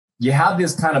you had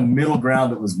this kind of middle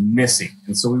ground that was missing.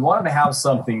 And so we wanted to have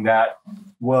something that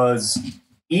was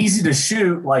easy to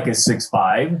shoot like a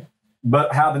 6.5,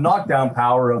 but have the knockdown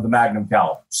power of the Magnum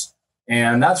calibers.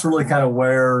 And that's really kind of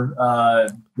where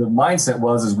the mindset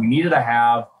was, is we needed to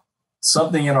have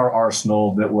something in our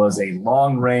arsenal that was a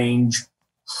long range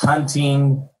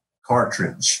hunting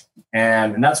cartridge.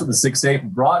 And that's what the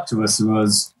 6.8 brought to us. It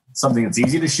was something that's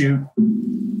easy to shoot,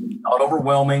 not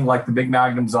overwhelming like the big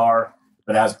Magnums are,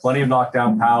 but has plenty of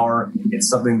knockdown power. It's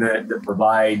something that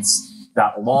provides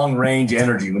that long range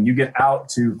energy. When you get out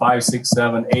to 5, 6,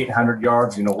 7, 800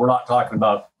 yards, we're not talking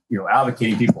about,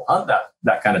 advocating people hunt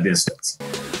that kind of distance.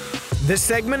 This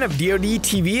segment of DoD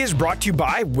TV is brought to you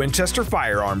by Winchester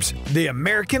Firearms, the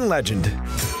American legend.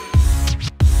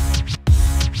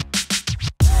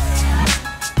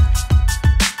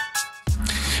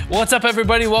 What's up,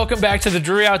 everybody? Welcome back to the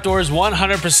Drury Outdoors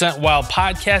 100% Wild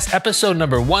Podcast, episode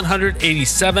number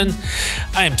 187.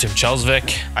 I am Tim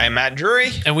Chelsvik. I am Matt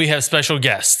Drury. And we have special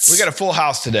guests. We got a full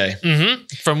house today.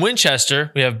 From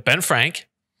Winchester, we have Ben Frank.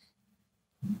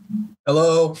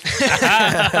 Hello.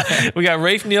 We got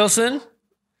Rafe Nielsen.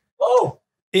 Oh.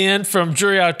 And from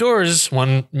Drury Outdoors,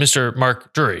 one Mr.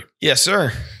 Mark Drury. Yes,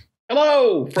 sir.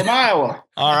 Hello from Iowa.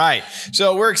 All right.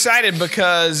 So we're excited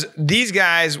because these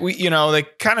guys, they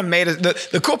kind of made it.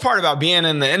 The cool part about being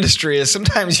in the industry is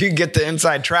sometimes you get the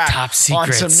inside track on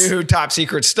some new top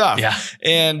secret stuff. Yeah.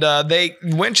 And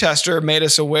Winchester made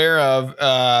us aware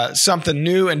of something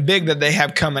new and big that they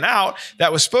have coming out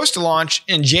that was supposed to launch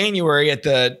in January at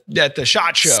the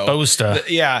SHOT Show. Supposed to.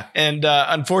 Yeah. And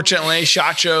unfortunately,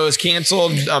 SHOT Show is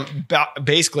canceled.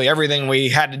 Basically everything we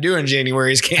had to do in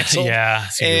January is canceled. Yeah.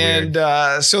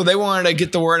 And so they wanted to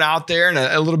get the word out there in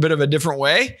a little bit of a different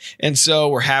way. And so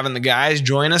we're having the guys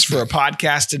join us for a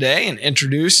podcast today and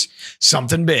introduce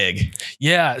something big.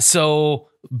 Yeah. So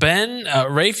Ben,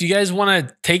 Rafe, you guys want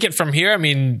to take it from here? I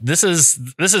mean, this is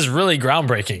really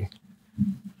groundbreaking.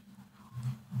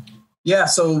 Yeah.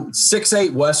 So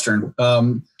 6.8 Western,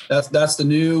 that's the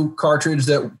new cartridge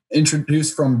that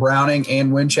introduced from Browning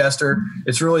and Winchester.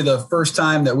 It's really the first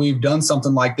time that we've done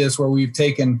something like this, where we've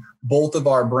taken both of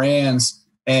our brands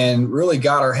and really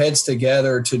got our heads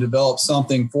together to develop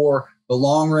something for the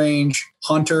long range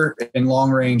hunter and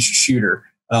long range shooter.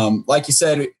 Like you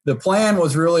said, the plan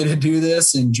was really to do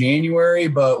this in January,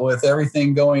 but with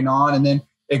everything going on, and then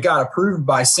it got approved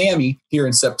by Sammy here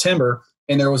in September.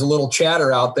 And there was a little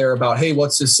chatter out there about, hey,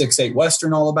 what's this 6.8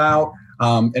 Western all about?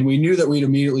 And we knew that we'd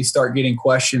immediately start getting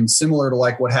questions similar to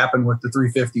like what happened with the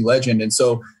 350 Legend. And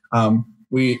so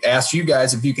we asked you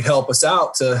guys if you could help us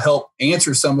out to help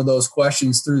answer some of those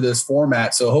questions through this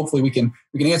format. So hopefully we can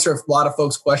answer a lot of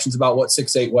folks' questions about what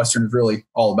 6.8 Western is really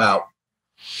all about.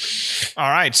 All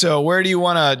right. So where do you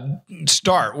want to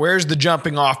start? Where's the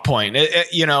jumping off point?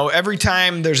 Every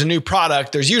time there's a new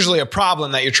product, there's usually a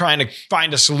problem that you're trying to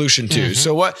find a solution to.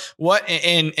 So what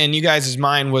in you guys'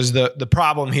 mind was the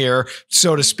problem here,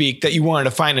 so to speak, that you wanted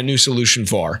to find a new solution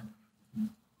for?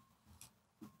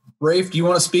 Rafe, do you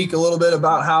want to speak a little bit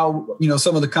about how,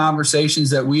 some of the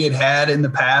conversations that we had in the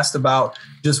past about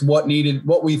just what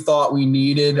we thought we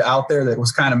needed out there that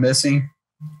was kind of missing?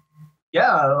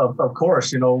 Yeah, of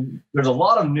course. There's a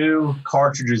lot of new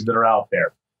cartridges that are out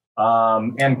there.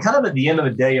 And kind of at the end of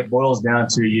the day, it boils down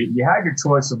to you had your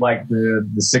choice of like the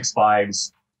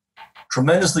 6.5s,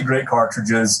 tremendously great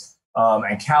cartridges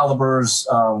and calibers,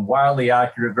 wildly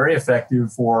accurate, very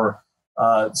effective for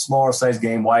smaller size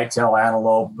game, whitetail,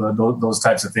 antelope, those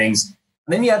types of things.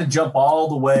 And then you had to jump all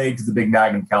the way to the big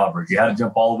Magnum calibers. You had to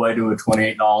jump all the way to a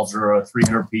 28 or a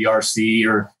 300 PRC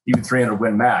or even 300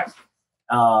 Win Mag.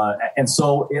 And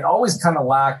so it always kind of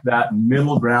lacked that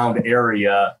middle ground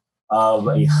area of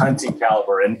a hunting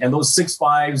caliber. And those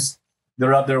 6.5s that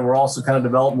are up there were also kind of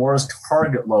developed more as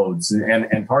target loads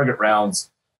and target rounds,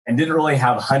 and didn't really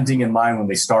have hunting in mind when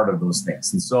they started those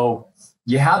things. And so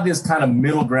you had this kind of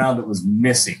middle ground that was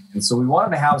missing. And so we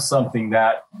wanted to have something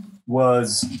that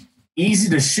was easy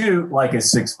to shoot like a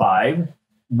 6.5,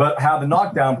 but have the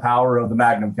knockdown power of the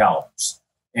Magnum calibers.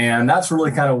 And that's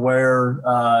really kind of where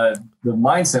the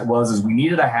mindset was, is we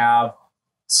needed to have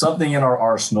something in our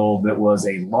arsenal that was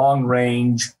a long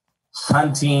range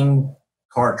hunting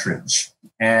cartridge.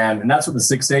 And that's what the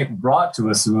 6.8 brought to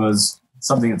us. It was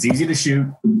something that's easy to shoot,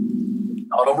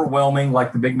 not overwhelming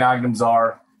like the big Magnums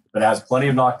are, but has plenty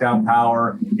of knockdown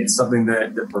power. It's something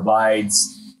that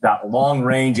provides that long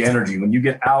range energy. When you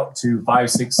get out to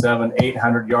 5, 6, 7,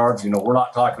 800 yards, we're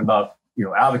not talking about,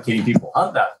 advocating people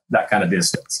hunt that kind of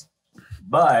distance,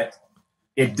 but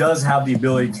it does have the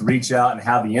ability to reach out and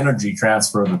have the energy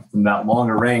transfer from that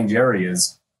longer range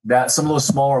areas that some of those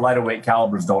smaller, lighter weight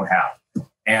calibers don't have.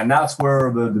 And that's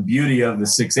where the beauty of the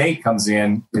 6.8 comes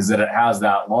in, is that it has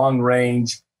that long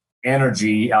range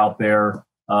energy out there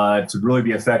to really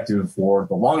be effective for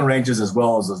the longer ranges, as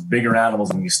well as those bigger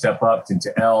animals when you step up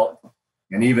into elk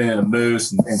and even in a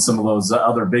moose and some of those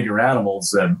other bigger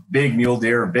animals, big mule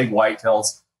deer, big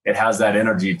whitetails. It has that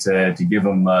energy to give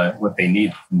them what they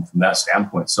need from that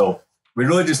standpoint. So we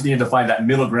really just need to find that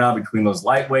middle ground between those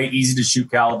lightweight, easy to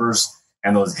shoot calibers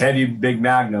and those heavy, big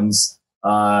magnums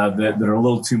that are a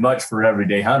little too much for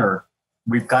everyday hunter.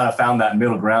 We've kind of found that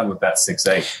middle ground with that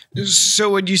 6.8.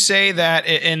 So would you say that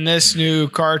in this new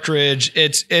cartridge,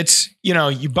 it's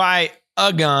you buy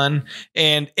a gun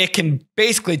and it can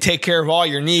basically take care of all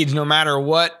your needs no matter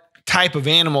what type of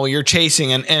animal you're chasing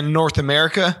in North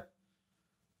America?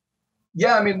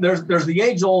 Yeah, I mean, there's the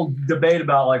age-old debate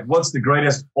about like what's the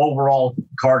greatest overall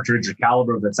cartridge or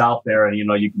caliber that's out there, and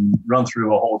you can run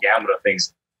through a whole gamut of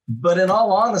things. But in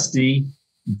all honesty,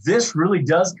 this really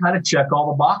does kind of check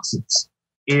all the boxes.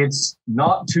 It's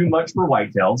not too much for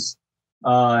whitetails.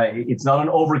 It's not an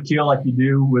overkill like you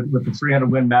do with the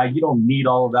 300 Win Mag. You don't need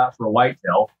all of that for a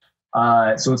whitetail.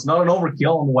 So it's not an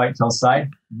overkill on the whitetail side,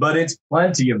 but it's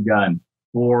plenty of gun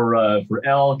for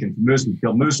elk and for moose. We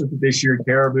killed moose with it this year,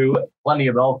 caribou, plenty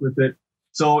of elk with it.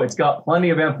 So it's got plenty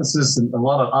of emphasis and a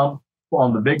lot of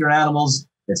on the bigger animals.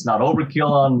 It's not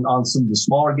overkill on some of the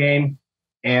smaller game.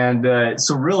 And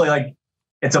so really, like,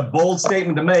 it's a bold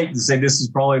statement to make to say this is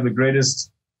probably the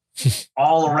greatest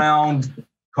all-around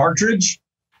cartridge.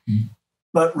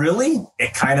 But really,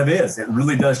 it kind of is. It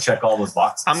really does check all those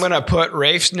boxes. I'm going to put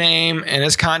Rafe's name and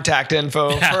his contact info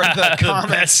for the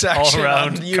comment section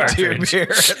on YouTube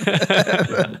here.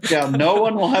 Yeah, no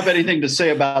one will have anything to say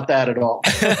about that at all.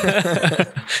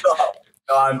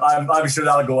 I'm sure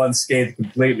that'll go unscathed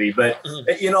completely. But,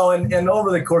 and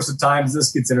over the course of time, as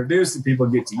this gets introduced and people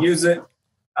get to use it,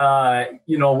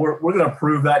 we're going to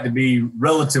prove that to be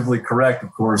relatively correct,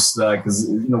 of course, because,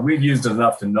 we've used it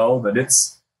enough to know that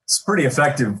it's a pretty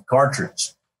effective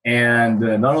cartridge. And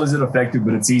not only is it effective,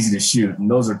 but it's easy to shoot. And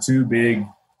those are two big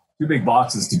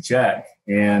boxes to check.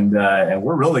 And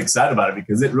we're really excited about it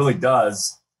because it really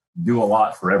does do a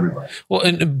lot for everybody. Well,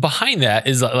 and behind that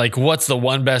is like, what's the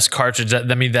one best cartridge? I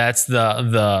mean, that's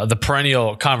the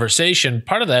perennial conversation.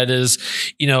 Part of that is,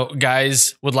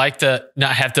 guys would like to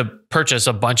not have to purchase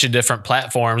a bunch of different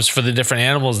platforms for the different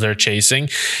animals they're chasing.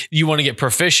 You want to get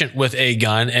proficient with a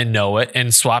gun and know it,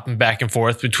 and swapping back and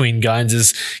forth between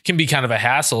guns can be kind of a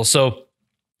hassle. So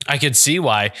I could see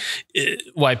why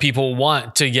people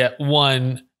want to get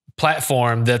one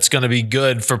platform that's going to be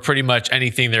good for pretty much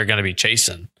anything they're going to be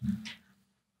chasing.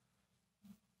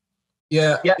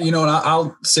 Yeah. And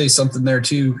I'll say something there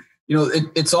too.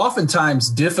 It's oftentimes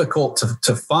difficult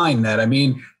to find that. I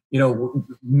mean,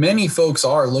 many folks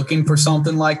are looking for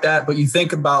something like that, but you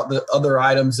think about the other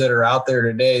items that are out there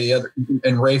today,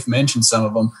 and Rafe mentioned some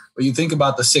of them, but you think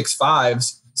about the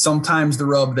 6.5s, sometimes the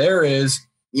rub there is,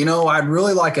 I'd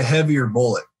really like a heavier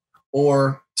bullet,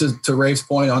 or to Rafe's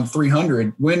point on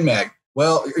 300 Win Mag.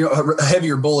 Well, a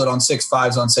heavier bullet on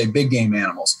 6.5s on, say, big game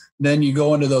animals. Then you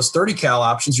go into those 30 cal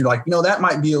options. You're like, that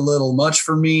might be a little much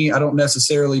for me. I don't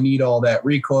necessarily need all that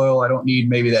recoil. I don't need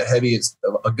maybe that heavy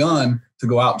a gun to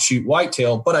go out and shoot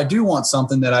whitetail, but I do want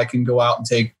something that I can go out and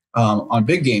take on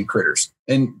big game critters.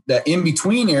 And that in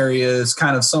between area is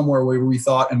kind of somewhere where we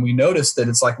thought, and we noticed that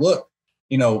it's like, look,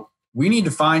 we need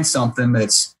to find something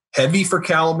that's heavy for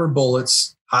caliber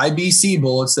bullets, high BC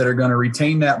bullets that are going to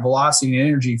retain that velocity and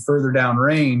energy further down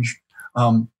range,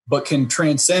 but can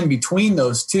transcend between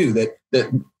those two,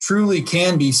 that truly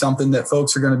can be something that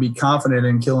folks are going to be confident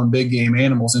in killing big game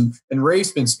animals. And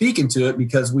Rafe's been speaking to it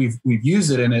because we've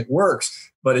used it and it works,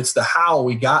 but it's the how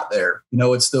we got there.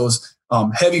 It's those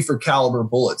heavy for caliber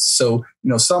bullets. So,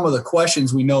 some of the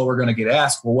questions we know we're going to get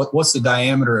asked, well, what's the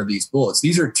diameter of these bullets?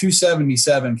 These are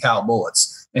 277 cal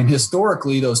bullets. And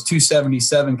historically, those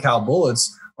 277 cal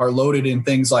bullets are loaded in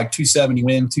things like 270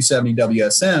 Win, 270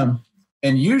 WSM.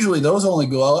 And usually those only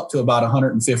go up to about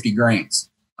 150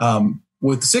 grains.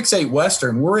 With the 6.8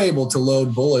 Western, we're able to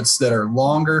load bullets that are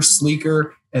longer,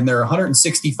 sleeker, and they're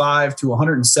 165 to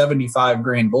 175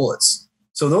 grain bullets.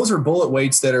 So those are bullet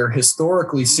weights that are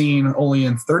historically seen only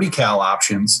in 30 cal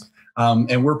options.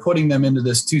 And we're putting them into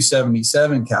this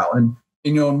 277 cal. And,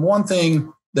 and one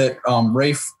thing that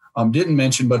Rafe didn't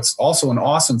mention, but it's also an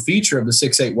awesome feature of the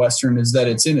 6.8 Western, is that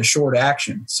it's in a short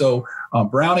action. So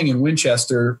Browning and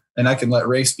Winchester, and I can let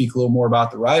Ray speak a little more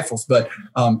about the rifles, but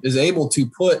is able to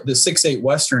put the 6.8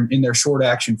 Western in their short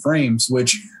action frames,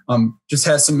 which just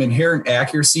has some inherent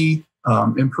accuracy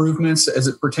improvements as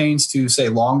it pertains to, say,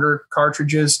 longer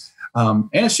cartridges. And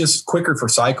it's just quicker for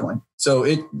cycling. So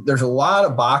there's a lot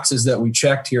of boxes that we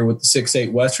checked here with the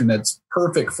 6.8 Western that's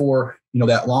perfect for,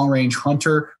 that long range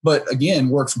hunter, but again,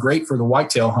 works great for the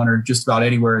whitetail hunter just about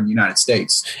anywhere in the United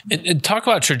States. And talk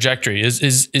about trajectory. Is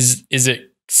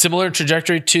it similar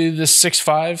trajectory to the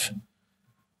 6.5?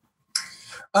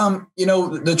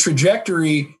 The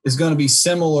trajectory is going to be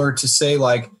similar to say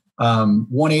like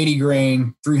 180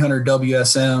 grain, 300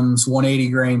 WSMs, 180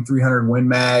 grain, 300 Win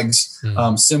Mags,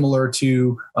 similar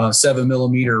to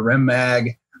 7mm Rem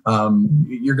Mag.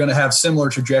 You're going to have similar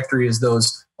trajectory as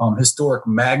those historic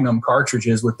Magnum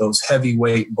cartridges with those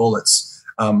heavyweight bullets.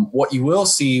 What you will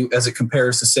see as it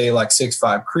compares to say like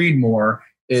 6.5 Creedmoor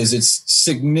is it's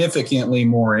significantly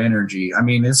more energy. I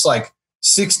mean, it's like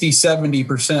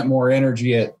 60-70% more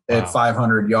energy at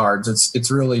 500 yards.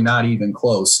 It's really not even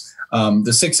close.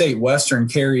 The 6.8 Western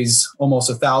carries almost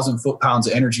 1,000 foot-pounds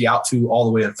of energy out to all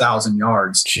the way 1,000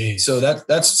 yards. Jeez. So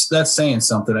that's saying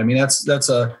something. I mean, that's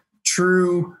a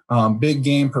true big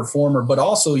game performer, but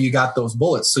also you got those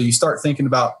bullets. So you start thinking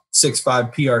about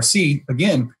 6.5 PRC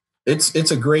again.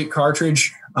 It's a great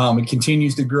cartridge. It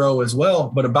continues to grow as well,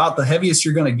 but about the heaviest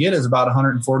you're going to get is about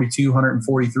 142,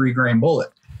 143 grain bullet.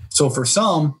 So for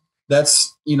some,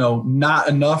 that's, not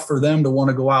enough for them to want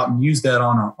to go out and use that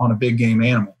on a big game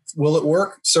animal. Will it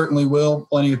work? Certainly will.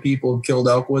 Plenty of people have killed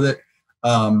elk with it.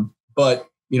 But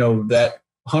that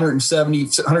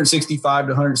 165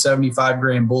 to 175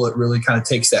 grain bullet really kind of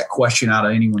takes that question out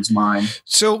of anyone's mind.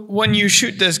 So when you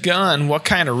shoot this gun, what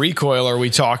kind of recoil are we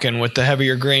talking with the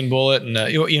heavier grain bullet? And,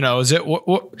 is it,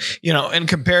 in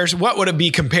comparison, what would it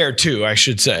be compared to, I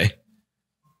should say?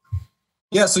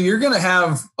 Yeah, so you're going to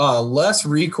have less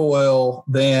recoil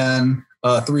than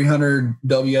 300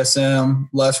 WSM,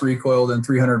 less recoil than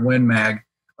 300 Win Mag.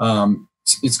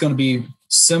 It's going to be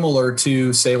similar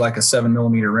to, say, like a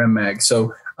 7mm Rem Mag.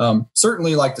 So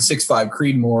certainly like the 6.5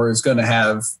 Creedmoor is going to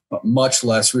have much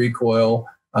less recoil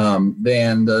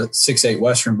than the 6.8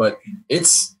 Western, but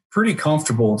it's pretty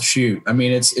comfortable to shoot. I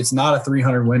mean, it's not a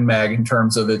 300 Win Mag in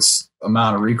terms of its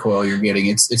amount of recoil you're getting.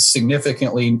 It's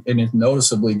significantly and it's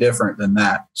noticeably different than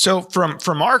that. So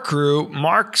from our crew,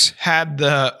 Mark's had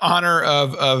the honor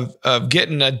of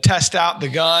getting to test out the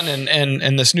gun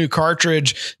and this new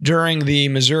cartridge during the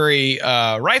Missouri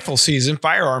rifle season,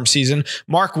 firearm season.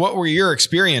 Mark, what were your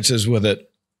experiences with it?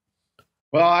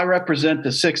 Well, I represent the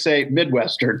 6.8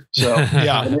 Midwestern. So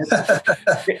yeah,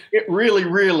 it really,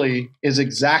 really is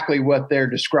exactly what they're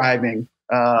describing.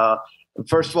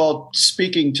 First of all,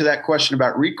 speaking to that question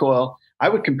about recoil, I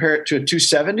would compare it to a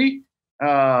 270,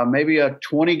 maybe a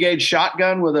 20 gauge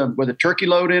shotgun with a turkey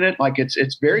load in it. Like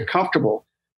it's very comfortable.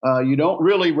 You don't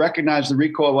really recognize the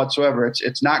recoil whatsoever.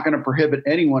 It's not going to prohibit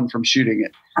anyone from shooting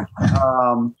it.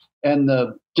 And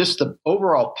the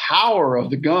overall power of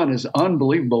the gun is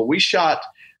unbelievable. We shot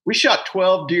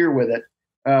 12 deer with it.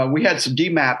 We had some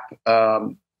DMAP,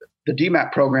 the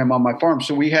DMAP program on my farm.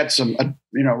 So we had some,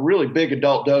 really big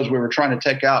adult does we were trying to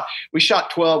take out. We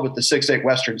shot 12 with the 6.8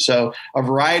 Western. So a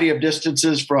variety of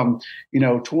distances from,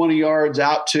 20 yards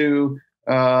out to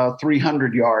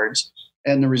 300 yards.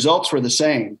 And the results were the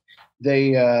same.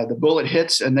 The bullet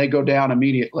hits and they go down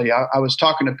immediately. I was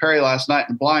talking to Perry last night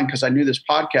in the blind because I knew this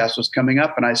podcast was coming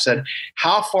up. And I said,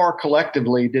 how far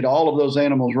collectively did all of those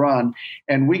animals run?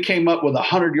 And we came up with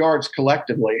 100 yards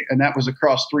collectively. And that was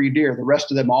across 3 deer. The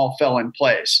rest of them all fell in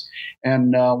place.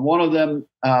 And one of them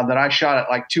that I shot at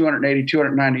like 280,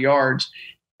 290 yards.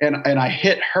 And I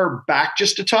hit her back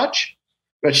just a touch,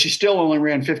 but she still only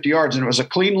ran 50 yards. And it was a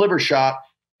clean liver shot.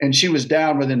 And she was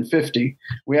down within 50.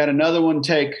 We had another one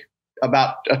take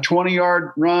about a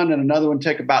 20-yard run and another one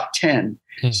take about 10.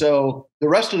 So the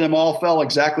rest of them all fell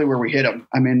exactly where we hit them.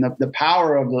 I mean, the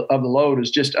power of the load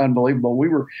is just unbelievable. We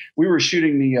were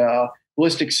shooting the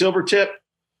ballistic silver tip,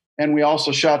 and we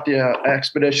also shot the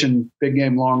Expedition big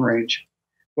game long range.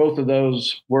 Both of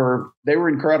those were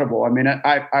incredible. I mean,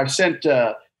 I've sent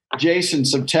Jason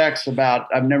some texts about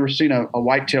I've never seen a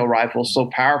whitetail rifle so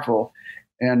powerful,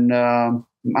 and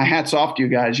my hat's off to you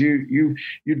guys. You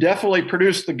definitely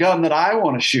produced the gun that I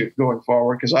want to shoot going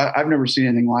forward because I've never seen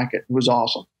anything like it. It was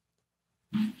awesome.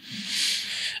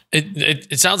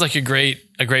 It sounds like a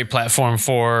great platform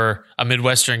for a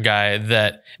Midwestern guy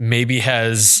that maybe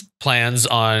has plans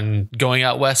on going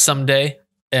out west someday.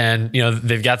 And,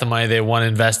 they've got the money, they want to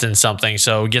invest in something.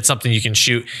 So get something you can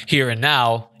shoot here and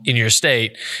now in your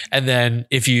state. And then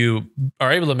if you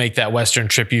are able to make that Western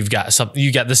trip, you got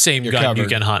the same gun covered. You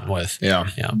can hunt with. Yeah.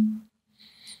 Yeah.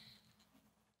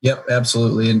 Yep,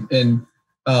 absolutely. And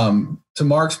to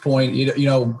Mark's point,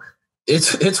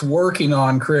 it's working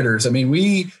on critters. I mean,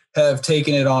 we have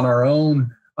taken it on our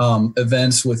own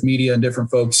events with media and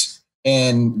different folks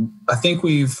And I think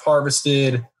we've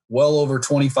harvested well over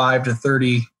 25 to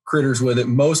 30 critters with it.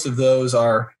 Most of those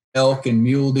are elk and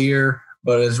mule deer.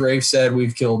 But as Rafe said,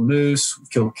 we've killed moose, we've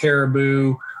killed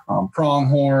caribou,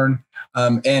 pronghorn,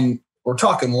 and we're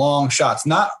talking long shots,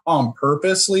 not on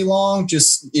purposely long,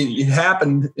 just it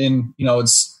happened in,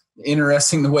 it's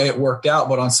interesting the way it worked out.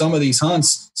 But on some of these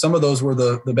hunts, some of those were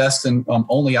the best and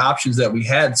only options that we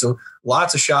had. So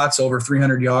lots of shots over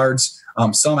 300 yards,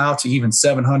 some out to even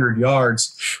 700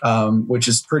 yards, which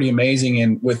is pretty amazing.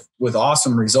 And with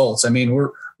awesome results. I mean,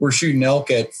 we're shooting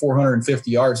elk at 450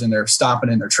 yards and they're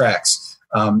stopping in their tracks.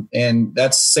 And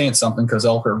that's saying something because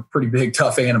elk are pretty big,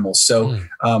 tough animals. So,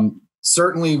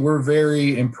 certainly we're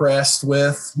very impressed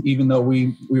with, even though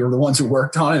we were the ones who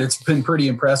worked on it, it's been pretty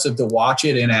impressive to watch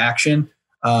it in action.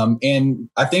 And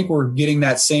I think we're getting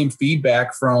that same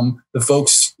feedback from the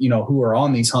folks, who are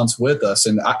on these hunts with us.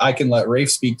 And I can let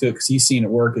Rafe speak to it because he's seen it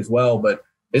work as well, but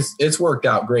it's worked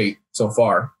out great so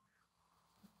far.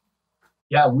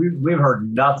 Yeah, we've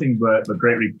heard nothing but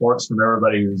great reports from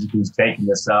everybody who's taking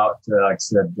this out. Like I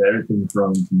said, everything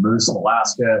from moose in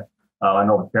Alaska. I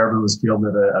know the caribou was killed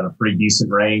at a pretty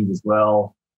decent range as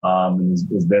well. And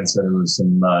as Ben said, there was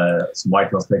some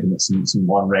whitetails taking some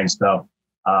long range stuff,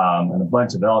 and a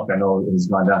bunch of elk. I know has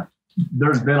gone down.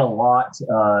 There's been a lot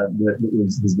that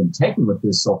has been taken with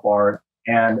this so far,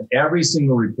 and every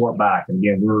single report back. And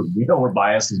again, we know we're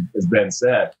biased, as Ben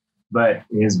said, but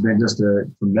it has been just a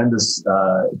tremendous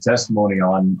testimony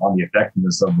on the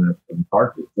effectiveness of the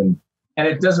cartridge, and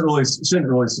it shouldn't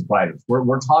really surprise us.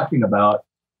 We're talking about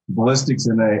ballistics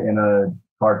in a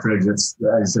cartridge. It's,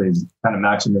 as I say, is kind of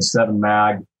matching the 7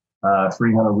 mag,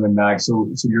 300 Win mag. So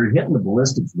you're hitting the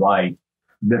ballistics right.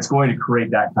 That's going to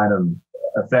create that kind of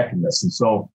effectiveness. And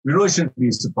so we really shouldn't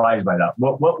be surprised by that.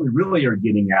 What we really are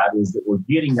getting at is that we're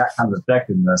getting that kind of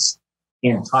effectiveness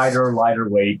in tighter, lighter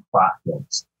weight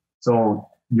platforms. So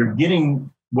you're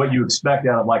getting what you expect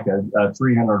out of like a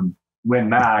 300 Win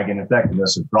mag in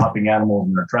effectiveness of dropping animals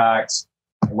in their tracks,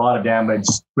 a lot of damage,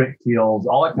 quick kills,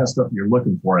 all that kind of stuff you're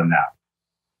looking for in that.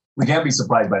 We can't be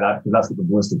surprised by that because that's what the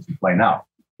ballistics are playing out.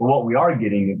 But what we are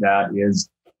getting at that is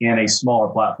in a smaller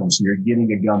platform. So you're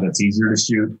getting a gun that's easier to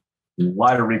shoot,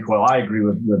 lighter recoil. I agree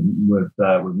with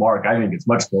Mark. I think it's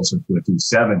much closer to a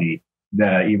 270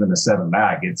 than even the 7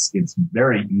 mag. It's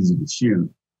very easy to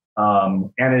shoot.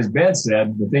 And as Ben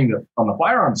said, the thing that on the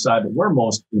firearm side that we're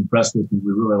most impressed with and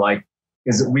we really like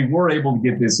is that we were able to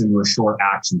get this into a short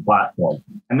action platform.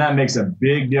 And that makes a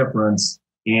big difference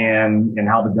in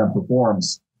how the gun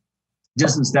performs,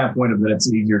 just from the standpoint of that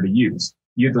it's easier to use.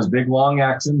 You get those big long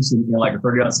actions in like a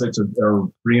 30-06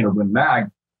 or 300 Win mag,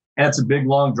 and it's a big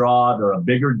long draw, they're a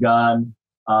bigger gun.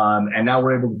 And now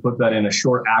we're able to put that in a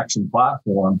short action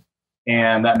platform.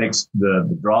 And that makes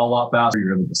the draw a lot faster.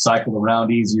 You're able to cycle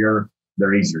around easier.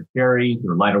 They're easier to carry.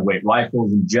 They're lighter weight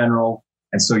rifles in general.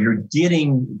 And so you're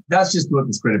getting, that's just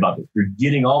what's great about this. You're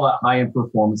getting all that high-end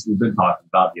performance we've been talking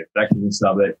about, the effectiveness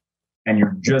of it, and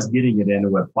you're just getting it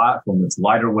into a platform that's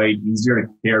lighter weight, easier to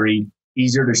carry,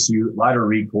 easier to shoot, lighter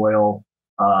recoil.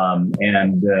 And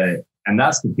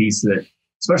that's the piece that,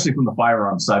 especially from the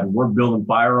firearm side, when we're building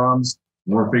firearms,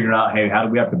 we're figuring out, hey, how do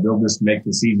we have to build this to make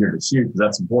this easier to shoot? Because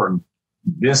that's important.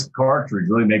 This cartridge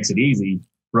really makes it easy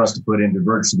for us to put into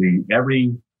virtually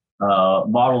every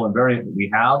model and variant that we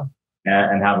have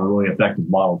and have a really effective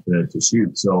model to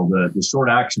shoot. So the short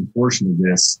action portion of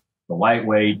this, the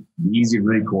lightweight, the easy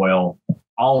recoil,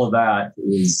 all of that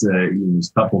is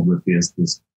coupled with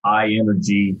this high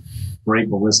energy,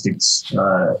 great ballistics,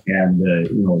 and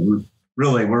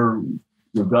really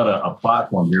we've got a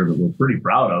platform here that we're pretty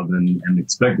proud of and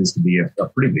expect this to be a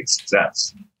pretty big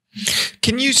success.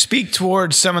 Can you speak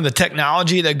towards some of the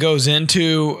technology that goes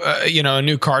into, a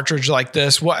new cartridge like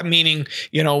this? What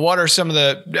are some of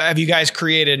have you guys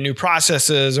created new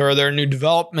processes or are there new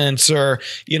developments or,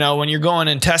 when you're going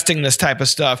and testing this type of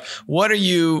stuff, what are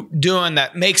you doing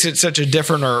that makes it such a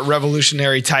different or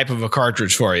revolutionary type of a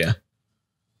cartridge for you?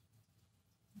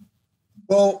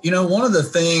 Well, one of the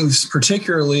things,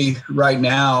 particularly right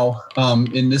now,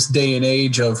 in this day and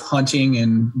age of hunting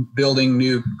and building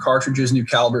new cartridges, new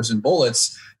calibers and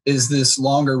bullets, is this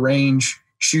longer range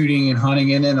shooting and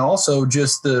hunting, and then also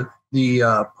just the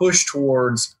push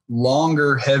towards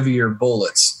longer, heavier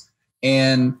bullets.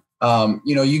 And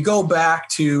you go back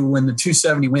to when the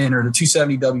 270 Win or the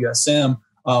 270 WSM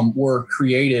were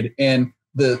created, and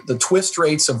the twist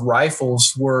rates of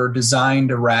rifles were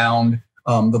designed around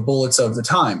the bullets of the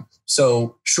time.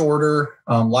 So shorter,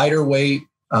 lighter weight,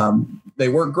 they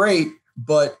work great.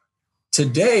 But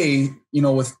today,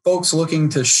 with folks looking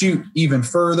to shoot even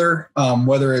further,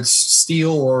 whether it's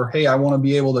steel or, hey, I want to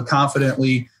be able to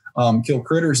confidently kill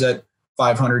critters at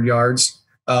 500 yards.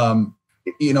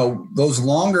 Those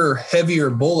longer, heavier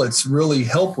bullets really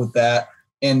help with that.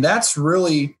 And that's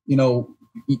really,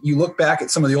 you look back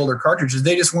at some of the older cartridges,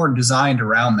 they just weren't designed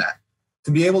around that.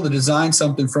 To be able to design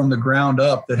something from the ground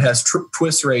up that has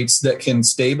twist rates that can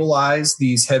stabilize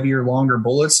these heavier, longer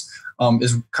bullets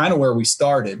is kind of where we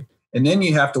started. And then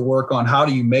you have to work on how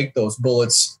do you make those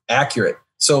bullets accurate.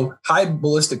 So high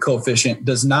ballistic coefficient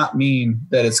does not mean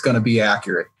that it's going to be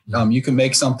accurate. You can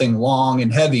make something long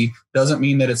and heavy, doesn't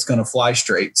mean that it's going to fly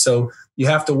straight. So you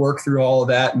have to work through all of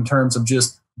that in terms of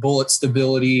just bullet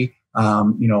stability,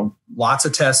 lots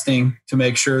of testing to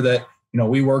make sure that,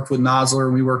 we worked with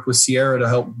Nosler, we worked with Sierra to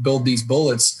help build these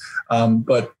bullets.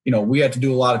 But we had to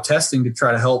do a lot of testing to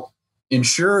try to help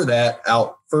ensure that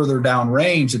out further down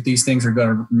range that these things are going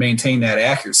to maintain that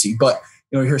accuracy. But,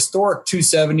 your historic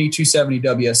 270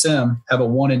 WSM have a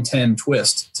 1 in 10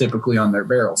 twist typically on their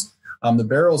barrels. The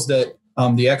barrels that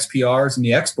the XPRs and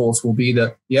the X-bolts will be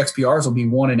the XPRs will be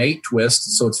 1 in 8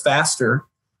 twist. So it's faster,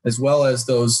 as well as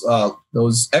those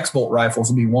X-bolt rifles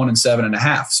will be 1 in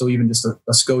 7.5. So even just a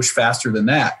skosh faster than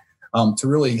that to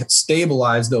really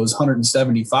stabilize those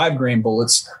 175 grain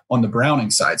bullets on the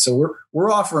Browning side. So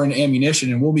we're offering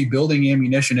ammunition, and we'll be building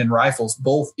ammunition and rifles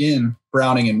both in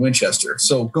Browning and Winchester.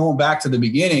 So going back to the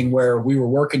beginning where we were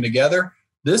working together,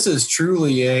 this is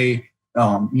truly a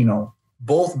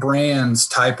both brands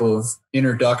type of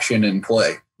introduction and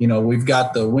play. We've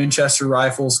got the Winchester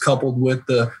rifles coupled with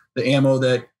the ammo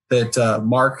that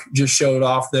Mark just showed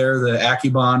off there, the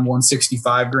Accubon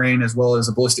 165 grain, as well as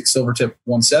a ballistic silvertip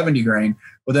 170 grain.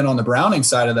 But then on the Browning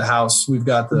side of the house, we've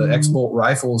got the X-bolt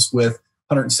rifles with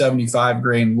 175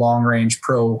 grain long range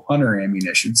pro hunter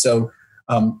ammunition. So,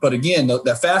 but again,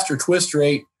 the faster twist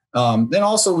rate. Then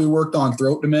also we worked on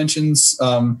throat dimensions.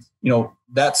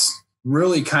 That's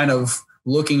really kind of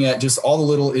looking at just all the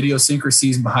little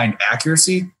idiosyncrasies behind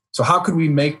accuracy. So how could we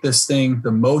make this thing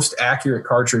the most accurate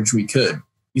cartridge we could?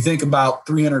 You think about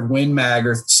 300 Win Mag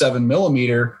or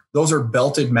 7mm, those are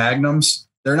belted magnums.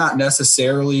 They're not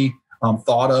necessarily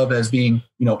thought of as being,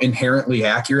 inherently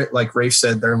accurate. Like Rafe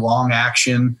said, they're long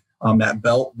action. That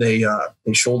belt, they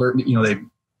shoulder, they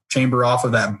chamber off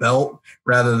of that belt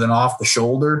rather than off the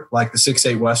shoulder like the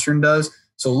 6.8 Western does.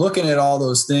 So looking at all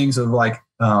those things of like,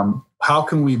 how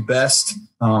can we best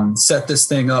set this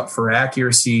thing up for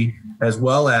accuracy as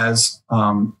well as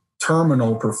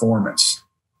terminal performance?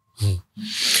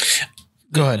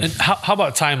 Go ahead. And how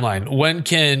about timeline? When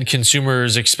can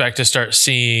consumers expect to start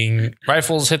seeing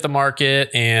rifles hit the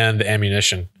market and the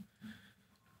ammunition?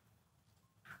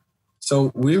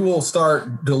 So we will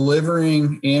start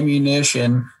delivering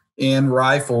ammunition and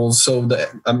rifles. So that,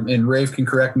 and Rafe can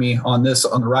correct me on this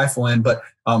on the rifle end, but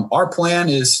our plan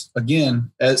is,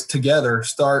 again, as together,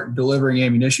 start delivering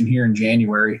ammunition here in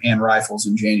January and rifles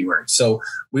in January. So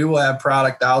we will have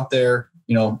product out there,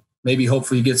 maybe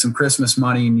hopefully you get some Christmas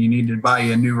money and you need to buy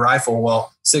you a new rifle.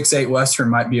 Well, 6.8 Western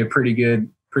might be a pretty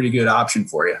good option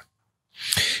for you.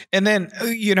 And then,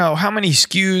 how many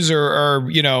SKUs or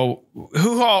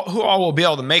who all will be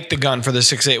able to make the gun for the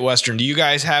 6.8 Western? Do you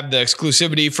guys have the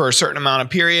exclusivity for a certain amount of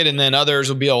period and then others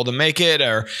will be able to make it?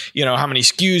 Or, how many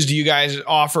SKUs do you guys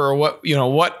offer? Or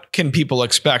what can people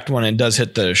expect when it does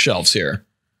hit the shelves here?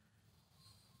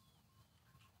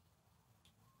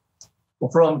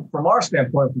 Well, from our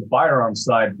standpoint, from the firearms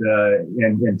side,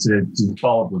 and to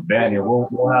follow up with Ben,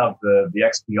 we'll have the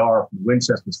XPR from the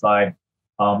Winchester side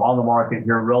on the market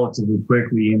here relatively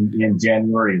quickly in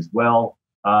January as well.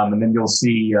 And then you'll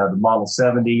see the Model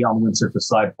 70 on the Winchester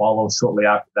side follow shortly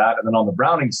after that. And then on the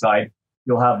Browning side,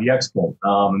 you'll have the X-Bolt,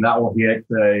 and that will hit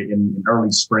in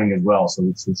early spring as well. So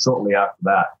it's shortly after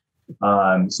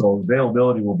that. So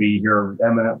availability will be here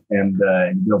imminent, and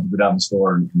you'll be able to go down the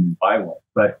store and buy one.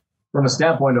 But from a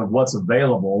standpoint of what's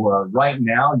available, right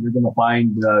now, you're going to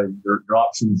find your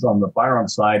options on the firearm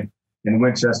side in the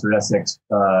Winchester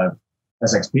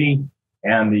SXP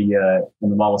and the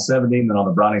Model 70, and then on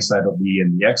the Browning side, it'll be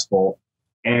in the X-Bolt.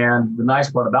 And the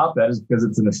nice part about that is because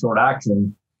it's in a short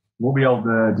action, we'll be able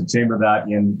to chamber that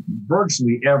in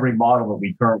virtually every model that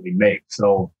we currently make.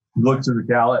 So you look through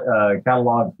the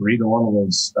catalog for either one of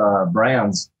those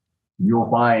brands,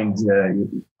 you'll find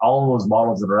all of those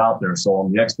models that are out there. So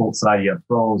on the X-Bolt side, you have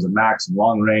Pros and Max and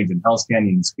Long Range and Hell's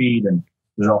Canyon and Speed. And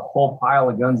there's a whole pile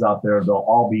of guns out there. They'll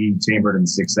all be chambered in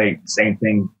 6.8. Same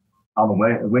thing on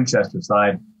the Winchester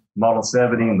side, Model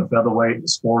 70 and the Featherweight, the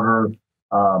Sporter.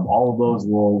 All of those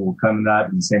will come in that.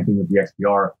 And the same thing with the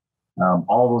XPR.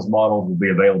 All those models will be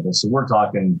available. So we're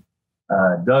talking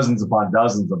dozens upon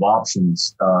dozens of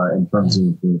options in terms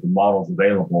of the models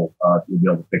available to be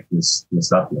able to pick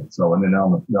this up with. So, and then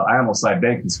on the animal side,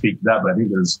 Ben can speak to that, but I think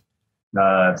there's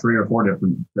 3 or 4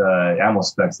 different animal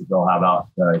specs that they'll have out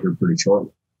here pretty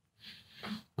shortly.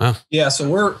 Wow. Yeah, so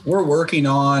we're working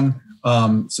on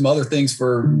some other things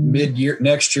for mid-year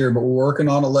next year, but we're working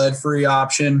on a lead-free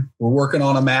option. We're working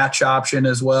on a match option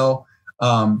as well.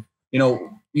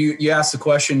 You asked the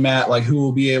question, Matt, like who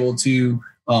will be able to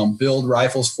build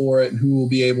rifles for it and who will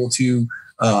be able to,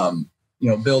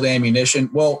 build ammunition.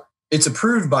 Well, it's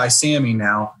approved by SAMI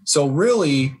now. So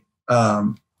really,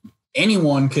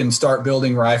 anyone can start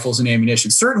building rifles and ammunition.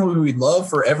 Certainly we'd love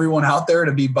for everyone out there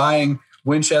to be buying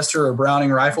Winchester or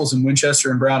Browning rifles and Winchester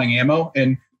and Browning ammo.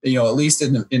 And, at least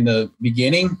in the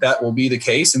beginning, that will be the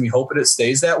case. And we hope that it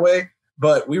stays that way.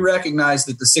 But we recognize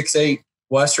that the 6.8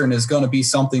 Western is going to be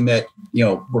something that,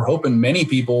 we're hoping many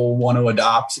people want to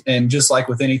adopt. And just like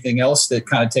with anything else that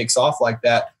kind of takes off like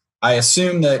that, I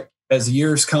assume that as the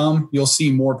years come, you'll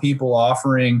see more people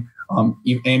offering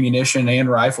ammunition and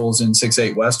rifles in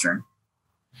 6.8 Western.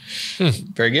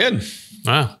 Very good.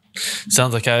 Wow.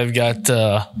 Sounds like I've got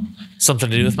something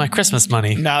to do with my Christmas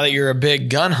money. Now that you're a big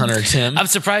gun hunter, Tim. I'm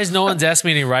surprised no one's asked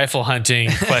me any rifle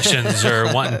hunting questions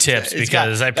or wanting tips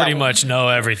because I pretty much know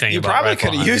everything about rifle hunting. You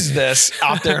probably could have used this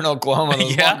out there in Oklahoma,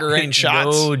 those longer range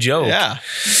shots. No joke. Yeah.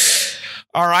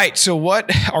 All right. So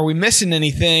what are we missing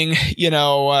anything,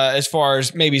 as far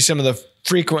as maybe some of the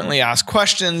frequently asked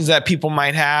questions that people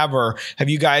might have, or have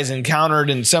you guys encountered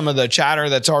in some of the chatter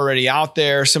that's already out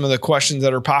there, some of the questions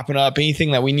that are popping up, anything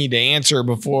that we need to answer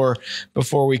before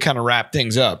we kind of wrap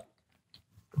things up?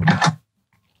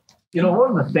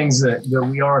 One of the things that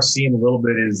we are seeing a little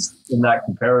bit is in that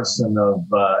comparison of,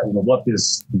 what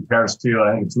this compares to.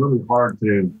 I think it's really hard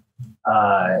to,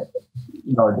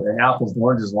 apples and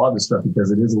oranges, a lot of this stuff,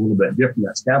 because it is a little bit different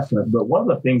that standpoint. But one of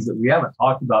the things that we haven't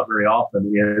talked about very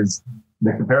often is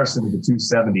the comparison to the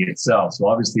 270 itself. So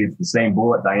obviously it's the same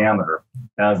bullet diameter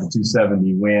as the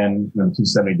 270 Win and the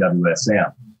 270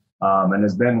 WSM. And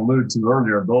as Ben alluded to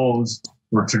earlier, those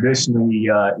were traditionally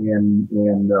in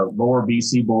lower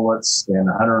BC bullets and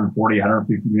 140,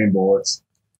 150 grain bullets,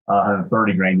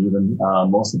 130 grain even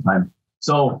most of the time.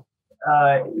 So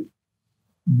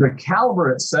the caliber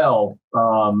itself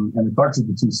and the cartridge of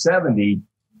the 270,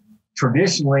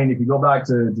 traditionally, and if you go back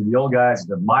to the old guys,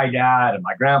 to my dad and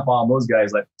my grandpa and those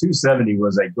guys, like 270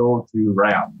 was a go-to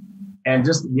round. And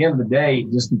just at the end of the day,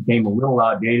 it just became a little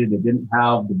outdated. It didn't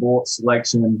have the bullet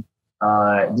selection,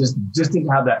 just didn't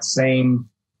have that same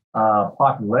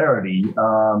popularity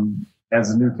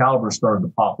as the new caliber started to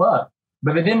pop up.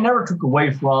 But it never took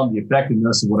away from the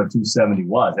effectiveness of what a 270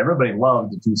 was. Everybody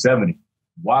loved the 270,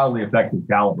 wildly effective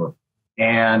caliber.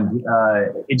 And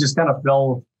it just kind of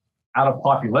fell out of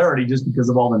popularity just because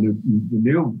of all the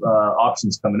new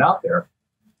options coming out there.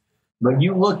 But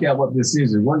you look at what this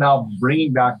is, and we're now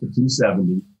bringing back the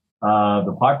 270,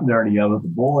 the popularity of it, the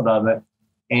bullet of it.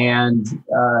 And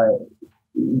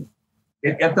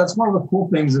that's one of the cool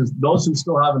things is those who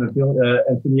still have an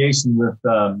affiliation with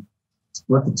the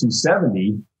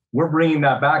 270, we're bringing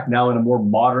that back now in a more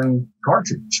modern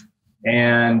cartridge.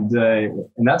 And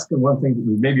that's the one thing that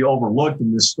we maybe overlooked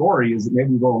in this story is that maybe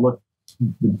we've overlooked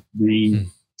the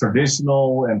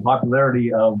traditional and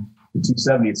popularity of the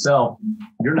 270 itself.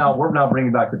 We're now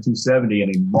bringing back the 270 in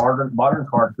a modern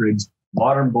cartridge,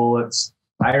 modern bullets,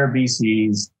 higher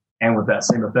BCs, and with that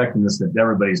same effectiveness that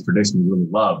everybody's traditionally really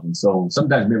loved. And so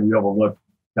sometimes maybe we overlook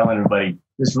telling everybody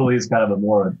this really is kind of a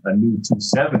new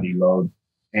 270 load.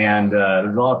 And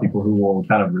there's a lot of people who will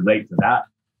kind of relate to that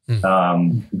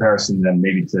comparison than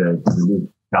maybe to the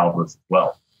new calibers as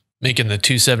well. Making the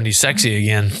 270 sexy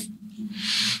again.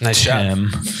 Nice job.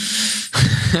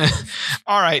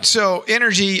 All right. So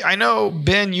energy, I know,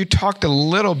 Ben, you talked a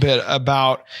little bit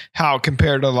about how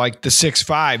compared to like the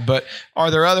 6.5, but are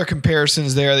there other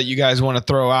comparisons there that you guys want to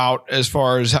throw out as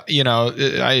far as,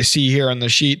 I see here on the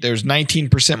sheet, there's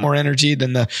 19% more energy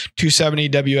than the 270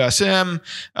 WSM,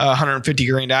 150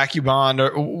 grain AccuBond.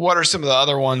 Or what are some of the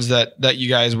other ones that you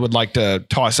guys would like to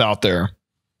toss out there?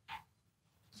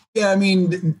 Yeah, I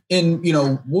mean,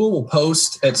 we'll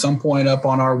post at some point up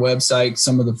on our website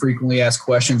some of the frequently asked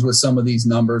questions with some of these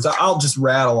numbers. I'll just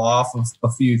rattle off a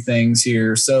few things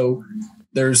here. So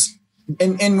there's,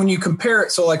 and when you compare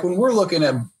it, so like when we're looking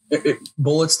at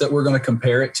bullets that we're going to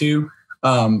compare it to,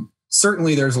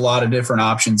 certainly there's a lot of different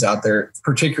options out there,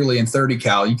 particularly in 30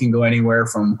 cal. You can go anywhere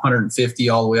from 150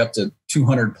 all the way up to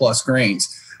 200 plus grains.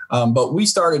 But we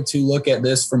started to look at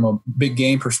this from a big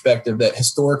game perspective that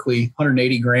historically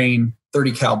 180 grain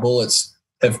 30 cal bullets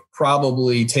have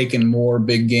probably taken more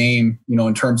big game,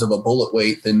 in terms of a bullet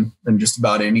weight than just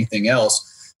about anything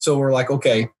else. So we're like,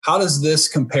 okay, how does this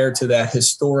compare to that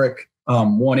historic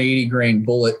 180 grain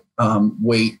bullet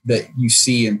weight that you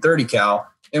see in 30 cal?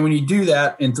 And when you do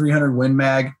that in 300 Win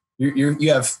Mag,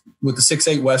 you have, with the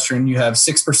 6.8 Western, you have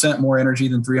 6% more energy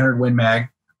than 300 Win Mag.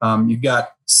 You've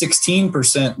got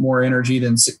 16% more energy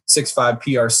than 6.5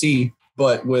 PRC,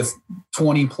 but with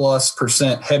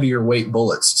 20+% heavier weight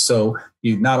bullets. So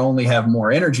you not only have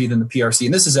more energy than the PRC,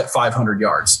 and this is at 500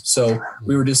 yards. So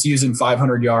we were just using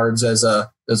 500 yards as a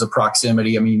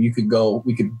proximity. I mean,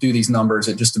 we could do these numbers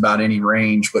at just about any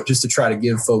range, but just to try to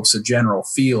give folks a general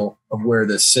feel of where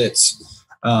this sits.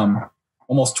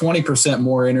 Almost 20%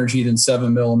 more energy than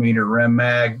 7mm Rem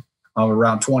Mag,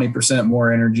 around 20%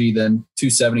 more energy than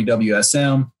 270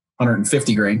 WSM,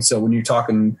 150 grain. So when you're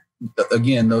talking,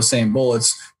 again, those same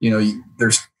bullets,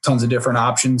 there's tons of different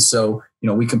options. So,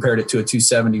 we compared it to a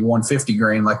 270, 150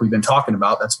 grain, like we've been talking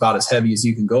about. That's about as heavy as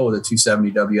you can go with a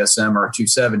 270 WSM or a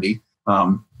 270.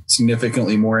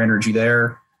 Significantly more energy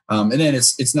there. And then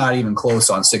it's not even close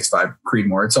on 6.5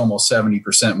 Creedmoor. It's almost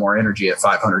 70% more energy at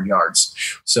 500 yards.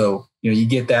 So, you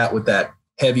get that with that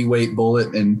heavyweight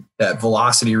bullet and that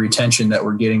velocity retention that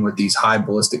we're getting with these high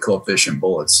ballistic coefficient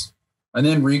bullets. And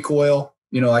then recoil,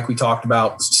 like we talked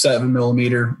about,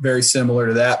 7mm, very similar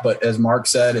to that. But as Mark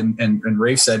said, and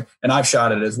Rafe said, and I've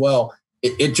shot it as well,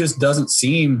 it just doesn't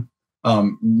seem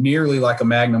nearly like a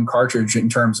Magnum cartridge in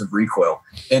terms of recoil.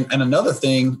 And another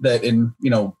thing that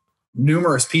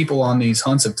numerous people on these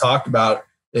hunts have talked about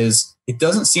is it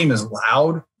doesn't seem as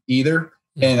loud either.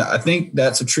 And I think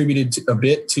that's attributed a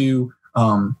bit to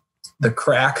the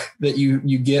crack that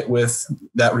you get with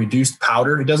that reduced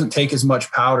powder. It doesn't take as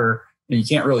much powder, and you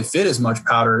can't really fit as much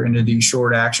powder into these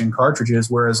short action cartridges.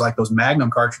 Whereas like those Magnum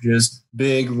cartridges,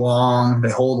 big, long, they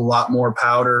hold a lot more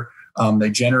powder. They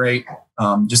generate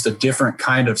just a different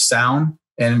kind of sound.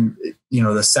 And,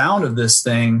 the sound of this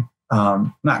thing,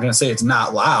 I'm not going to say it's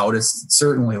not loud. It's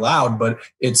certainly loud, but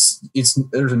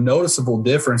there's a noticeable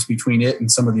difference between it and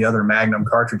some of the other Magnum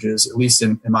cartridges, at least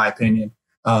in my opinion.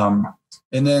 And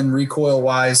then recoil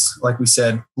wise, like we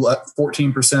said,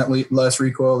 14% less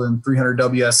recoil than 300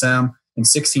 WSM and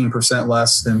 16%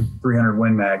 less than 300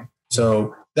 Win Mag.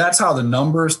 So that's how the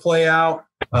numbers play out.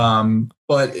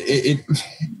 But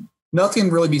nothing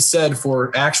really be said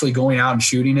for actually going out and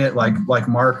shooting it, like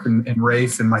Mark and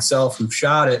Rafe and myself who've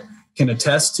shot it can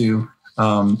attest to.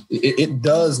 It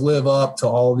does live up to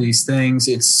all these things.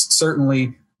 It's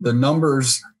certainly, the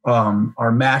numbers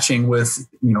are matching with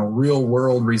real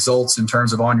world results in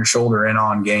terms of on your shoulder and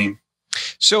on game.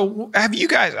 So have you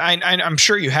guys, I'm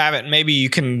sure you have it. Maybe you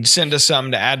can send us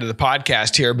some to add to the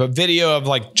podcast here, but video of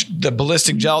like the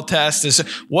ballistic gel test is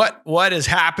what is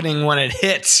happening when it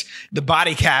hits the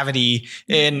body cavity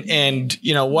and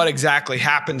what exactly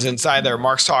happens inside there.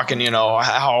 Mark's talking,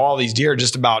 how all these deer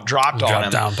just about dropped on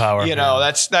him. Down power.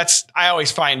 That's, I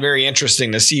always find very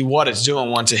interesting to see what it's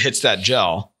doing once it hits that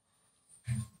gel.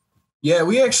 Yeah,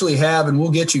 we actually have, and we'll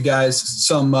get you guys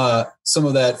some of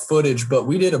that footage, but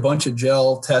we did a bunch of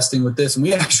gel testing with this, and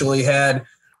we actually had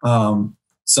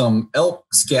some elk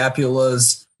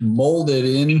scapulas molded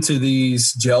into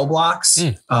these gel blocks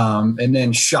and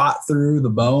then shot through the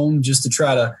bone just to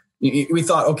try to, we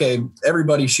thought, okay,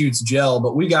 everybody shoots gel,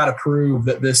 but we got to prove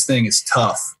that this thing is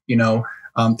tough.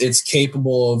 It's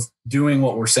capable of doing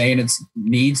what we're saying it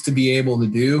needs to be able to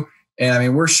do. And I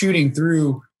mean, we're shooting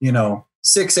through,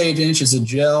 6-8 inches of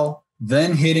gel,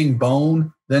 then hitting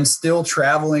bone, then still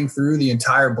traveling through the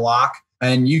entire block.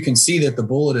 And you can see that the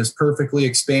bullet is perfectly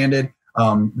expanded,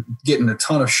 getting a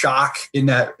ton of shock in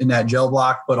that gel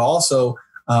block, but also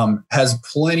has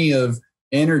plenty of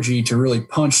energy to really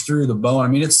punch through the bone. I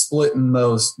mean, it's splitting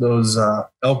those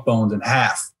elk bones in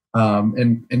half.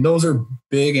 And those are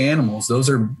big animals. Those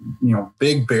are,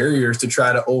 big barriers to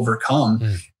try to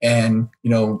overcome. And,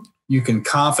 you can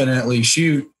confidently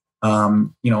shoot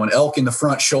an elk in the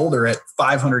front shoulder at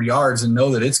 500 yards and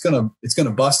know that it's gonna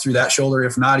bust through that shoulder,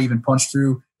 if not even punch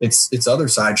through its other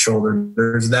side shoulder.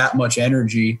 There's that much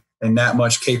energy and that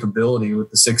much capability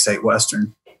with the 6.8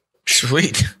 Western.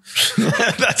 Sweet.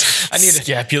 I need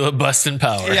scapula busting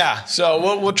power. Yeah.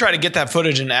 So we'll try to get that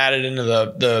footage and add it into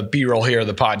the B-roll here of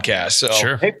the podcast. So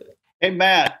sure. Hey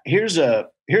Matt, here's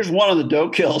one of the doe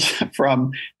kills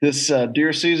from this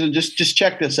deer season. Just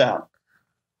check this out.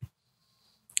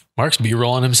 Mark's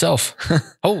B-rolling himself.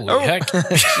 Holy heck.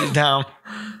 She's down.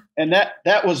 And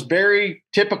that was very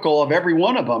typical of every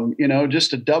one of them,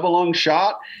 just a double lung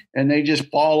shot and they just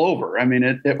fall over. I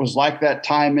mean, it was like that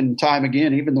time and time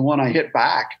again, even the one I hit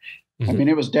back. Mm-hmm. I mean,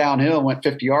 it was downhill, went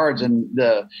 50 yards and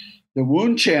The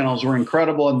wound channels were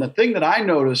incredible. And the thing that I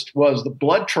noticed was the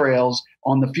blood trails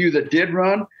on the few that did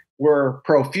run were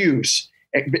profuse.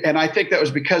 And I think that was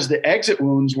because the exit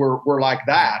wounds were like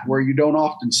that, where you don't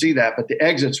often see that, but the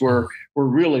exits were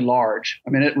really large.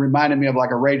 I mean, it reminded me of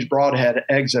like a Rage Broadhead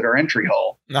exit or entry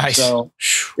hole. Nice. So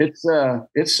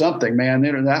it's something, man.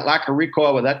 That lack of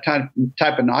recoil with that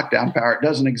type of knockdown power, it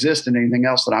doesn't exist in anything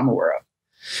else that I'm aware of.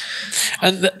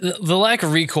 And the lack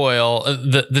of recoil,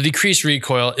 the decreased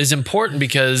recoil is important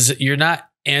because you're not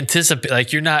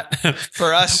you're not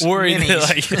for us worried that,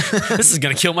 like, this is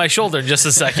going to kill my shoulder in just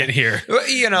a second here.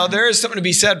 You know, there is something to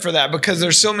be said for that, because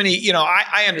there's so many, you know,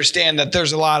 I understand that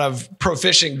there's a lot of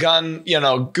proficient gun, you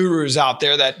know, gurus out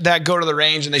there that go to the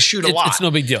range and they shoot a lot. It's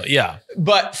no big deal. Yeah.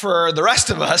 But for the rest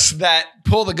of us that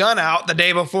pull the gun out the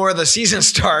day before the season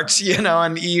starts, you know,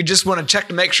 and you just want to check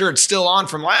to make sure it's still on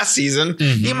from last season,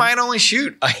 you might only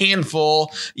shoot a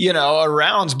handful, you know, of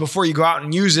rounds before you go out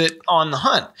and use it on the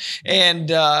hunt. And,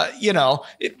 you know,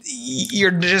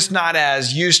 you're just not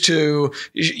as used to,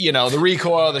 you know, the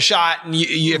recoil of the shot. And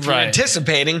if you're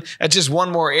anticipating, that's just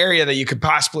one more area that you could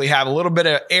possibly have a little bit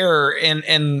of error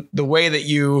in the way that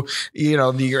you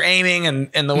know, you're aiming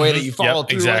and the way that you follow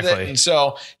through with it. And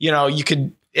so, you know, you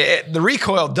could, the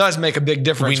recoil does make a big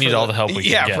difference. We need all the help we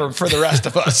can get. For the rest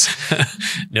of us.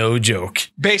 No joke.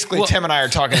 Basically, Tim and I are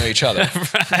talking to each other.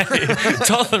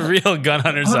 To all the real gun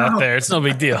hunters out there, it's no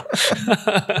big deal.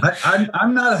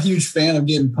 I'm not a huge fan of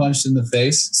getting punched in the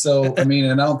face. So, I mean,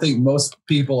 and I don't think most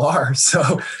people are.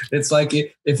 So it's like,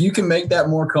 if you can make that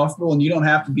more comfortable and you don't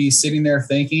have to be sitting there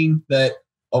thinking that,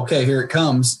 okay, here it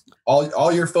comes.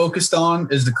 All you're focused on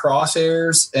is the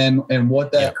crosshairs and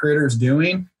what that critter's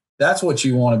doing. That's what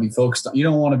you want to be focused on. You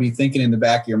don't want to be thinking in the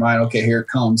back of your mind, okay, here it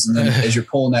comes. And then as you're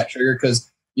pulling that trigger,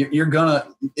 because you're going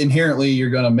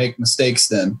to make mistakes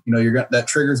then. You know, that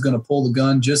trigger is going to pull the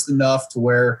gun just enough to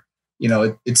where, you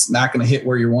know, it's not going to hit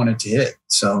where you want it to hit.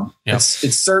 So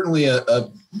it's certainly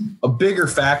a bigger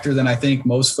factor than I think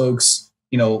most folks,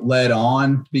 you know, led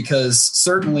on, because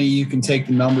certainly you can take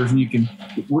the numbers and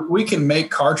we can make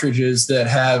cartridges that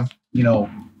have, you know,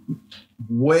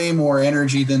 way more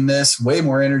energy than some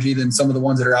of the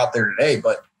ones that are out there today.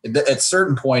 But at a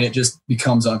certain point, it just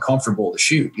becomes uncomfortable to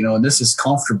shoot, you know, and this is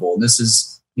comfortable. And this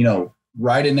is, you know,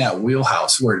 right in that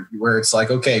wheelhouse where it's like,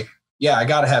 okay, yeah, I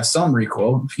got to have some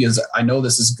recoil because I know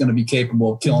this is going to be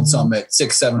capable of killing something at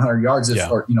 600-700 yards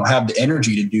or, you know, have the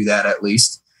energy to do that at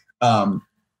least.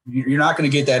 You're not going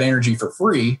to get that energy for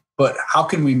free, but how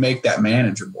can we make that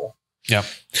manageable? Yeah.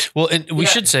 Well, and we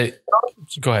should say,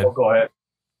 go ahead. Go ahead.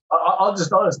 I'll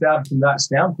just add from that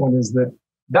standpoint is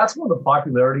that's one of the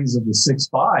popularities of the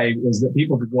 6.5 is that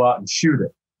people could go out and shoot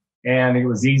it. And it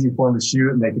was easy for them to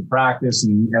shoot and they could practice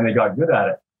and they got good at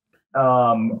it.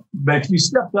 But if you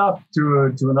stepped up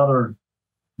to another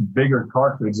bigger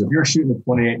cartridge, if you're shooting a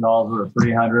 28 nozzle or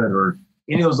 300 or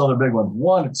any of those other big ones,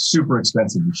 one, it's super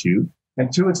expensive to shoot.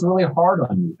 And two, it's really hard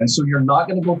on you. And so you're not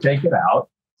going to go take it out.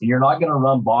 And you're not going to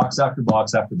run box after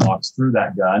box after box through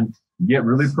that gun. Get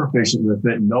really proficient with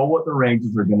it, know what the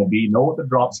ranges are going to be, know what the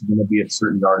drops are going to be at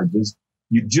certain yardages.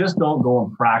 You just don't go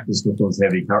and practice with those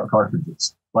heavy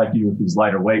cartridges like you with these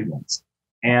lighter weight ones.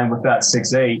 And with that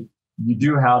 6.8, you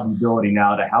do have the ability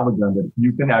now to have a gun that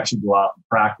you can actually go out and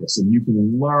practice and you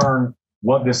can learn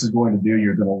what this is going to do.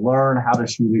 You're going to learn how to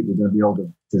shoot it. You're going to be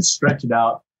able to stretch it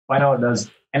out, find out what it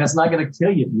does. And it's not going to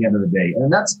kill you at the end of the day.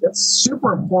 And that's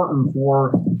super important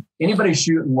for anybody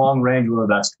shooting long range, whether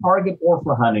that's target or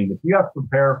for hunting. If you have to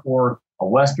prepare for a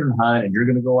Western hunt and you're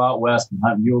going to go out west and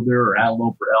hunt mule deer or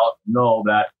antelope or elk, know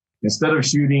that instead of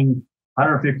shooting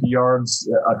 150 yards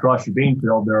across your bean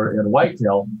field there in a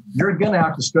whitetail, you're going to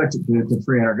have to stretch it to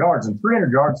 300 yards. And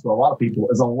 300 yards for a lot of people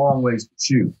is a long ways to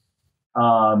shoot.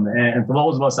 And for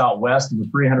those of us out west, the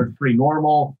 300 is pretty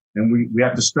normal, and we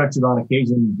have to stretch it on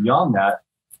occasion beyond that.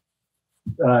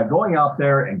 Going out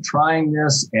there and trying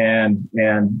this and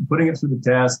putting it through the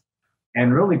test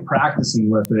and really practicing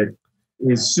with it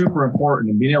is super important.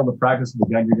 And being able to practice with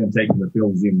the gun you're going to take in the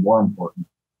field is even more important.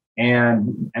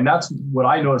 And that's what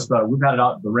I noticed about it. We've had it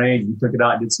out at the range. We took it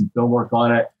out, did some film work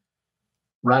on it,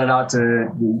 ran it out to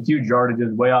the huge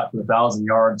yardages, way out to 1,000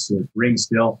 yards to ring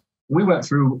still. We went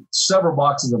through several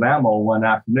boxes of ammo one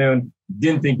afternoon,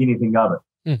 didn't think anything of it.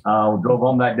 We drove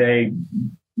home that day.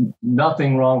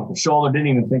 Nothing wrong with the shoulder. Didn't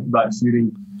even think about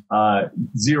shooting.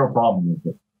 Zero problem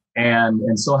with it.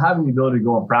 And so having the ability to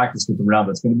go and practice with the round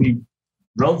that's going to be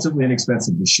relatively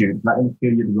inexpensive to shoot. Not going to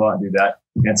kill you to go out and do that.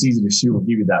 And it's easy to shoot. Will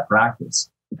give you that practice.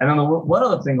 And then one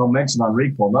other thing I'll mention on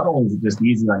recoil, not only is it just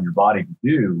easy on your body to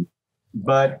do,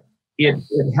 but it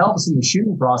helps in the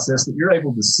shooting process that you're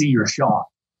able to see your shot.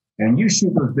 and you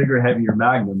shoot those bigger, heavier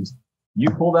magnums, you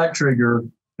pull that trigger,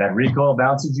 that recoil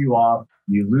bounces you off,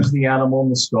 you lose the animal in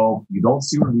the scope, you don't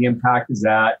see where the impact is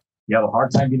at, you have a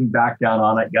hard time getting back down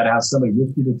on it, you got to have somebody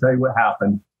with you to tell you what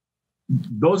happened.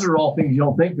 Those are all things you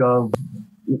don't think of,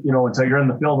 until you're in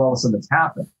the field, all of a sudden it's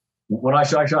happened. When I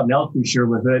shot an elk this year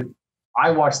with it,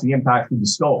 I watched the impact through the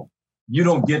scope. You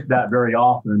don't get that very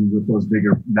often with those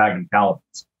bigger magnum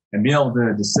calibers. And being able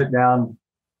to sit down,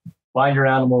 find your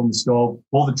animal in the scope,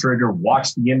 pull the trigger,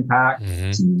 watch the impact,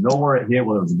 so you know where it hit,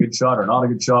 whether it was a good shot or not a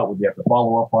good shot, whether you have to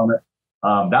follow up on it.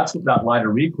 That's what that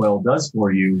lighter recoil does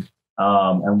for you.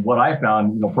 And what I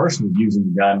found, personally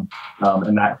using the gun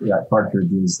and that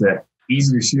cartridge is that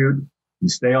easy to shoot, you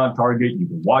stay on target, you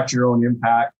can watch your own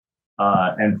impact.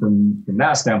 And from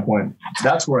that standpoint,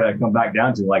 that's where I come back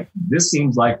down to, like, this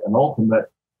seems like an ultimate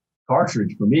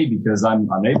cartridge for me because I'm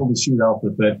able to shoot elk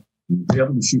with it. I'm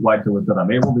able to shoot whitetail with it.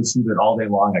 I'm able to shoot it all day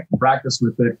long. I can practice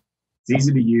with it. It's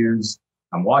easy to use.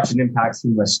 I'm watching impacts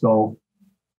through my scope.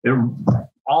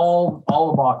 All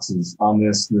the boxes on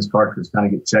this cartridge kind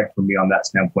of get checked for me on that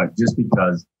standpoint, just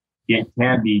because it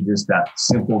can be just that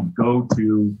simple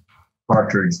go-to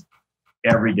cartridge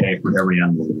every day for every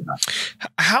animal.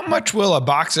 How much will a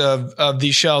box of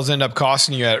these shells end up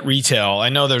costing you at retail? I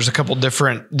know there's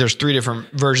there's 3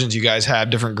 different versions you guys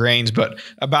have, different grains, but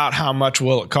about how much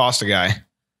will it cost a guy?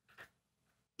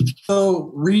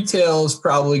 So retail is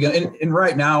probably going to, and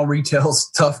right now retail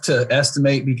is tough to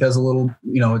estimate because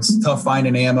it's tough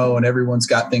finding ammo and everyone's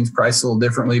got things priced a little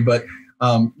differently, but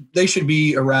they should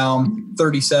be around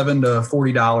 $37 to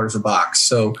 $40 a box.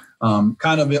 So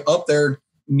kind of up there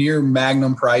near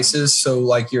Magnum prices. So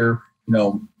like your,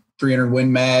 300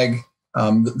 Win Mag,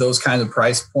 those kinds of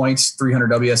price points,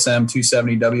 300 WSM,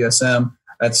 270 WSM,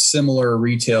 that's similar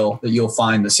retail that you'll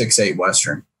find the 6.8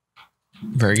 Western.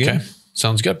 Very good. Okay.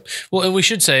 Sounds good. Well, and we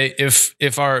should say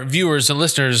if our viewers and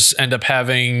listeners end up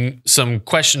having some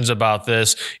questions about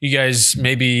this, you guys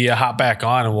maybe hop back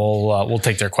on and we'll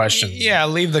take their questions. Yeah,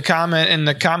 leave the comment in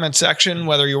the comment section,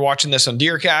 whether you're watching this on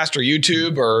DeerCast or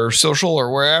YouTube or social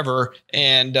or wherever,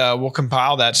 and we'll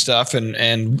compile that stuff.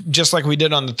 And just like we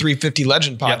did on the 350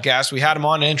 Legend podcast, we had them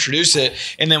on to introduce it,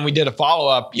 and then we did a follow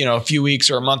up, a few weeks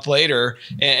or a month later,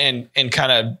 and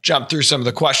kind of jump through some of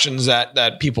the questions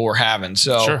that people were having.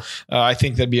 So. Sure. I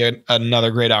think that'd be another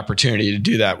great opportunity to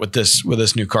do that with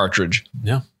this new cartridge.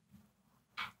 Yeah.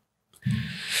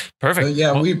 Perfect.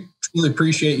 We really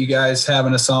appreciate you guys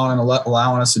having us on and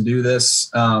allowing us to do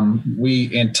this.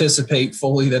 We anticipate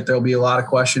fully that there'll be a lot of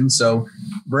questions, so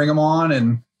bring them on,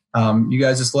 and you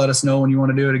guys just let us know when you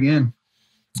want to do it again.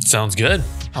 Sounds good.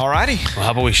 All righty. Well,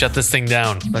 how about we shut this thing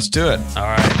down? Let's do it. All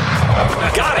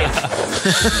right. Got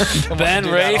it. Ben,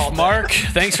 Rafe, Mark,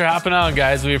 thanks for hopping on,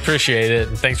 guys. We appreciate it.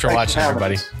 And thanks for watching,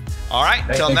 everybody. All right.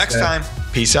 Until next time.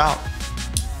 Peace out.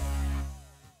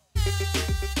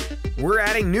 We're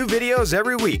adding new videos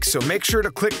every week, so make sure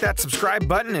to click that subscribe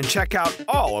button and check out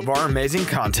all of our amazing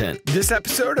content. This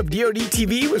episode of DoD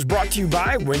TV was brought to you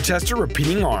by Winchester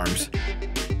Repeating Arms.